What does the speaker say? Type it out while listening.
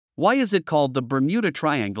Why is it called the Bermuda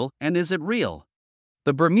Triangle, and is it real?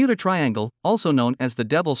 The Bermuda Triangle, also known as the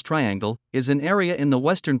Devil's Triangle, is an area in the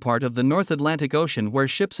western part of the North Atlantic Ocean where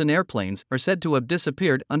ships and airplanes are said to have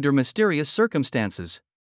disappeared under mysterious circumstances.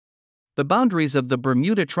 The boundaries of the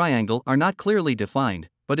Bermuda Triangle are not clearly defined,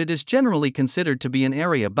 but it is generally considered to be an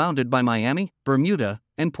area bounded by Miami, Bermuda,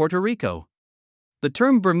 and Puerto Rico. The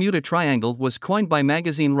term Bermuda Triangle was coined by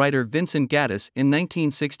magazine writer Vincent Gaddis in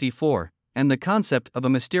 1964. And the concept of a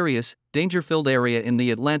mysterious, danger-filled area in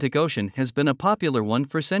the Atlantic Ocean has been a popular one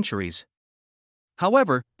for centuries.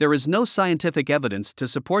 However, there is no scientific evidence to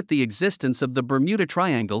support the existence of the Bermuda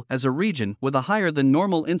Triangle as a region with a higher than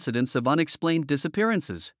normal incidence of unexplained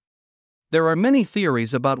disappearances. There are many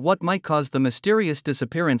theories about what might cause the mysterious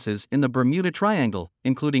disappearances in the Bermuda Triangle,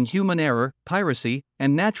 including human error, piracy,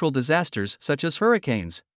 and natural disasters such as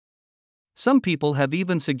hurricanes. Some people have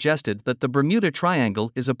even suggested that the Bermuda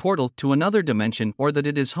Triangle is a portal to another dimension or that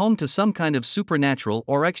it is home to some kind of supernatural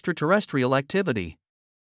or extraterrestrial activity.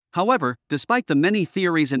 However, despite the many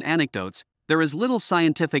theories and anecdotes, there is little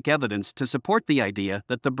scientific evidence to support the idea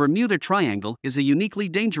that the Bermuda Triangle is a uniquely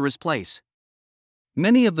dangerous place.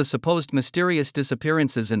 Many of the supposed mysterious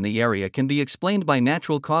disappearances in the area can be explained by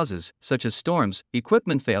natural causes, such as storms,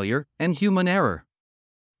 equipment failure, and human error.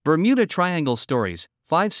 Bermuda Triangle Stories: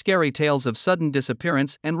 5 Scary Tales of Sudden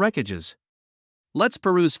Disappearance and Wreckages. Let's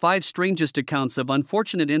peruse 5 strangest accounts of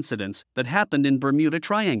unfortunate incidents that happened in Bermuda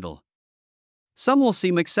Triangle. Some will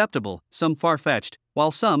seem acceptable, some far-fetched,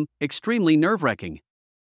 while some, extremely nerve-wracking.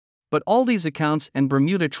 But all these accounts and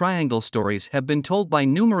Bermuda Triangle stories have been told by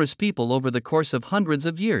numerous people over the course of hundreds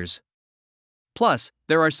of years. Plus,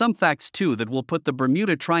 there are some facts too that will put the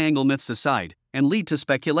Bermuda Triangle myths aside and lead to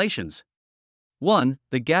speculations. 1.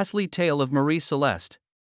 The ghastly tale of Marie Celeste.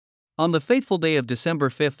 On the fateful day of December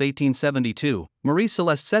 5, 1872, Marie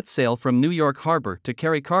Celeste set sail from New York Harbor to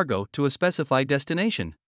carry cargo to a specified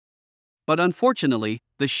destination. But unfortunately,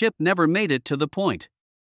 the ship never made it to the point.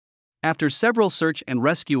 After several search and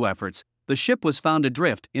rescue efforts, the ship was found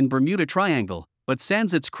adrift in Bermuda Triangle, but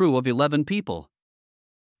sans its crew of 11 people.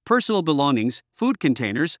 Personal belongings, food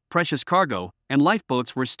containers, precious cargo, and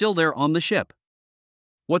lifeboats were still there on the ship.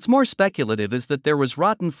 What's more speculative is that there was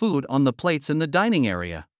rotten food on the plates in the dining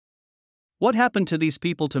area. What happened to these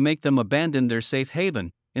people to make them abandon their safe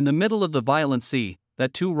haven, in the middle of the violent sea,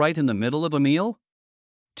 that too right in the middle of a meal?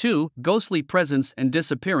 2. Ghostly presence and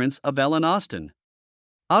disappearance of Ellen Austin.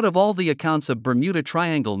 Out of all the accounts of Bermuda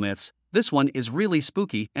Triangle myths, this one is really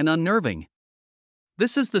spooky and unnerving.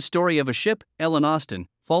 This is the story of a ship, Ellen Austin,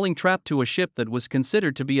 falling trapped to a ship that was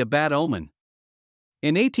considered to be a bad omen.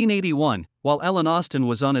 In 1881, while Ellen Austin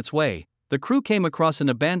was on its way, the crew came across an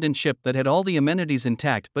abandoned ship that had all the amenities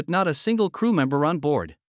intact but not a single crew member on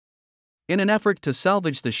board. In an effort to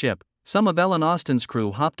salvage the ship, some of Ellen Austin's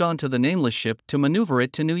crew hopped onto the nameless ship to maneuver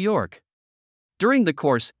it to New York. During the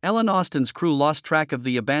course, Ellen Austin's crew lost track of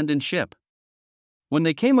the abandoned ship. When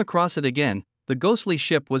they came across it again, the ghostly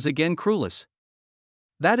ship was again crewless.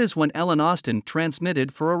 That is when Ellen Austin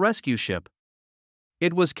transmitted for a rescue ship.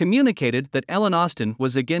 It was communicated that Ellen Austin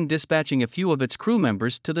was again dispatching a few of its crew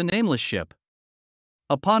members to the nameless ship.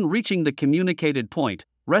 Upon reaching the communicated point,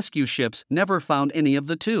 rescue ships never found any of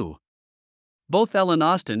the two. Both Ellen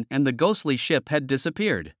Austin and the ghostly ship had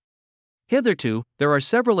disappeared. Hitherto, there are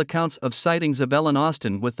several accounts of sightings of Ellen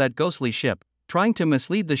Austin with that ghostly ship, trying to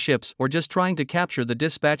mislead the ships or just trying to capture the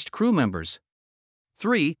dispatched crew members.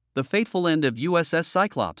 3. The fateful end of USS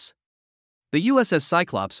Cyclops. The USS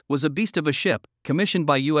Cyclops was a beast of a ship, commissioned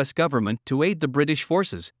by U.S. government to aid the British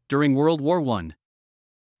forces during World War I.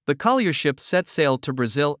 The collier ship set sail to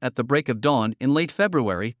Brazil at the break of dawn in late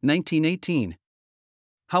February 1918.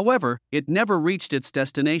 However, it never reached its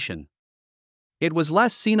destination. It was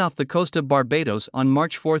last seen off the coast of Barbados on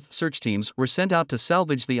March 4. Search teams were sent out to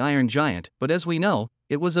salvage the Iron Giant, but as we know,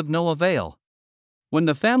 it was of no avail. When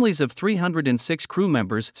the families of 306 crew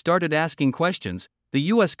members started asking questions,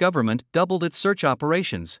 the U.S. government doubled its search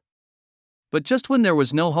operations. But just when there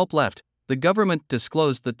was no hope left, the government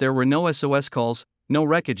disclosed that there were no SOS calls, no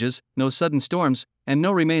wreckages, no sudden storms, and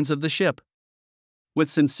no remains of the ship. With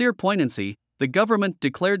sincere poignancy, the government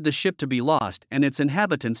declared the ship to be lost and its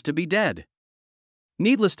inhabitants to be dead.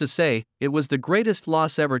 Needless to say, it was the greatest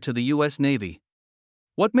loss ever to the U.S. Navy.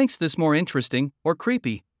 What makes this more interesting, or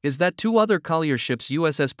creepy, is that 2 other collier ships,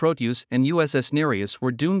 USS Proteus and USS Nereus,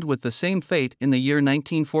 were doomed with the same fate in the year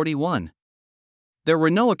 1941. There were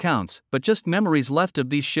no accounts, but just memories left of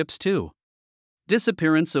these ships too.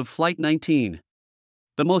 Disappearance of Flight 19.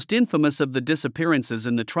 The most infamous of the disappearances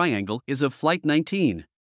in the Triangle is of Flight 19.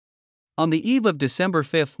 On the eve of December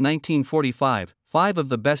 5, 1945, 5 of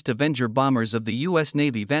the best Avenger bombers of the U.S.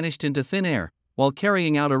 Navy vanished into thin air while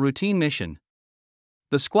carrying out a routine mission.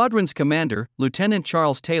 The squadron's commander, Lieutenant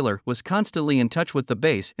Charles Taylor, was constantly in touch with the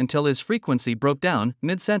base until his frequency broke down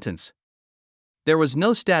mid-sentence. There was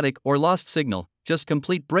no static or lost signal, just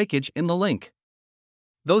complete breakage in the link.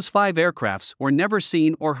 Those 5 aircrafts were never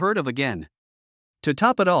seen or heard of again. To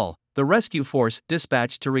top it all, the rescue force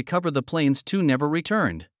dispatched to recover the planes too never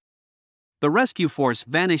returned. The rescue force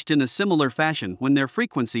vanished in a similar fashion when their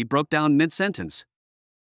frequency broke down mid-sentence.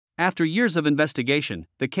 After years of investigation,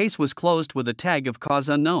 the case was closed with a tag of cause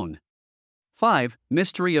unknown. 5.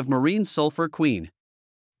 Mystery of Marine Sulphur Queen.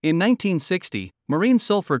 In 1960, Marine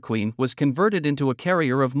Sulphur Queen was converted into a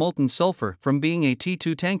carrier of molten sulfur from being a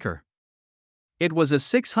T-2 tanker. It was a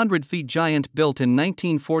 600-foot giant built in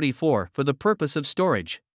 1944 for the purpose of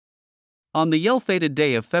storage. On the ill-fated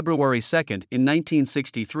day of February 2 in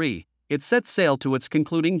 1963, it set sail to its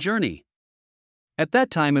concluding journey. At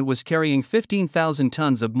that time it was carrying 15,000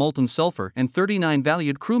 tons of molten sulfur and 39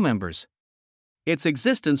 valued crew members. Its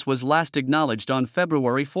existence was last acknowledged on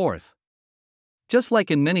February 4. Just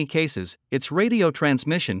like in many cases, its radio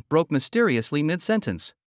transmission broke mysteriously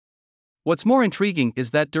mid-sentence. What's more intriguing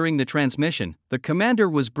is that during the transmission, the commander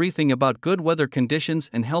was briefing about good weather conditions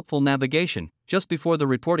and helpful navigation, just before the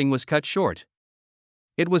reporting was cut short.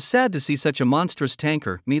 It was sad to see such a monstrous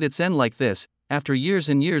tanker meet its end like this, after years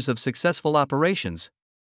and years of successful operations.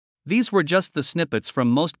 These were just the snippets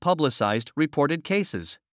from most publicized, reported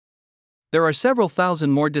cases. There are several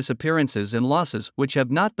thousand more disappearances and losses which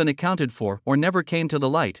have not been accounted for or never came to the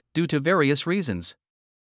light, due to various reasons.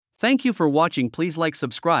 Thank you for watching. Please like,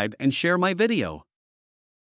 subscribe, and share my video.